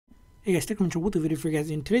Hey guys, welcome to the video for you guys.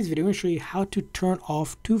 In today's video, I'm going to show you how to turn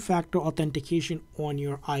off two-factor authentication on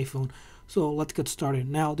your iPhone. So let's get started.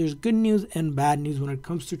 Now, there's good news and bad news when it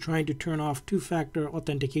comes to trying to turn off two-factor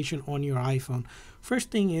authentication on your iPhone. First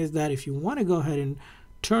thing is that if you want to go ahead and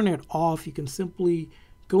turn it off, you can simply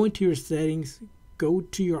go into your settings, go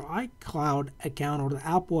to your iCloud account or the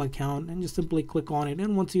Apple account, and just simply click on it.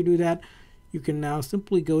 And once you do that, you can now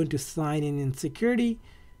simply go into sign in and security.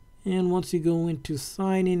 And once you go into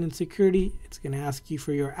sign in and security, it's going to ask you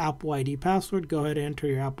for your Apple ID password. Go ahead and enter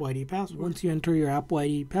your Apple ID password. Once you enter your Apple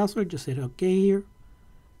ID password, just hit OK here.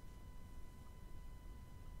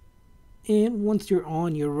 And once you're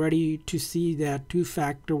on, you're ready to see that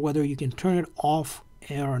two-factor, whether you can turn it off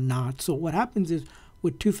or not. So what happens is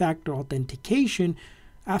with two-factor authentication,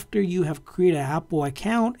 after you have created an Apple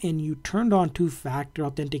account and you turned on two-factor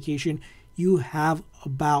authentication, you have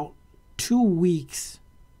about 2 weeks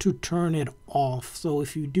to turn it off. So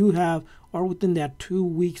if you do have, or within that 2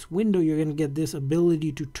 weeks window, you're going to get this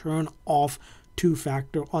ability to turn off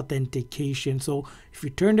two-factor authentication. So if you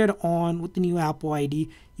turned it on with the new Apple ID,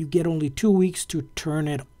 you get only 2 weeks to turn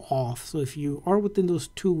it off. So if you are within those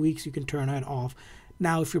 2 weeks, you can turn it off.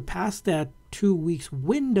 Now, if you're past that 2 weeks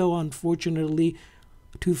window, unfortunately,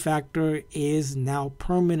 two-factor is now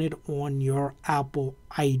permanent on your Apple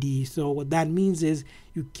ID. So what that means is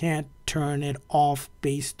you can't turn it off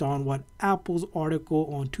based on what Apple's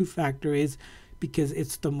article on two-factor is, because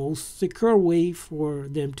it's the most secure way for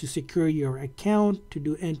them to secure your account. To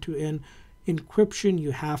do end-to-end encryption,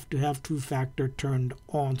 you have to have two-factor turned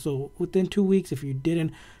on. So within 2 weeks, if you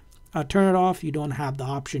didn't turn it off, you don't have the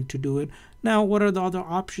option to do it. Now, what are the other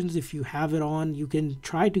options? If you have it on, you can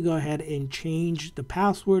try to go ahead and change the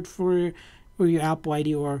password for your Apple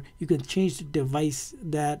ID, or you can change the device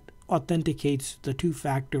that authenticates the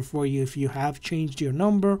two-factor for you if you have changed your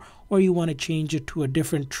number or you want to change it to a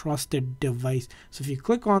different trusted device. So if you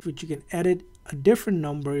click on it, you can edit a different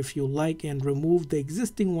number if you like and remove the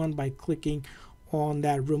existing one by clicking on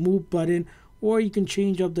that remove button, or you can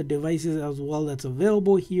change up the devices as well that's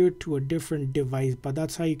available here to a different device. But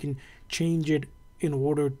that's how you can change it in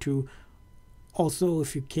order to also,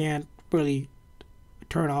 if you can't really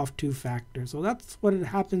turn off two-factor. So that's what it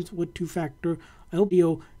happens with two-factor. I hope the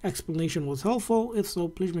video explanation was helpful. If so,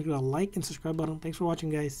 please make sure to like and subscribe button. Thanks for watching,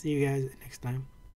 guys. See you guys next time.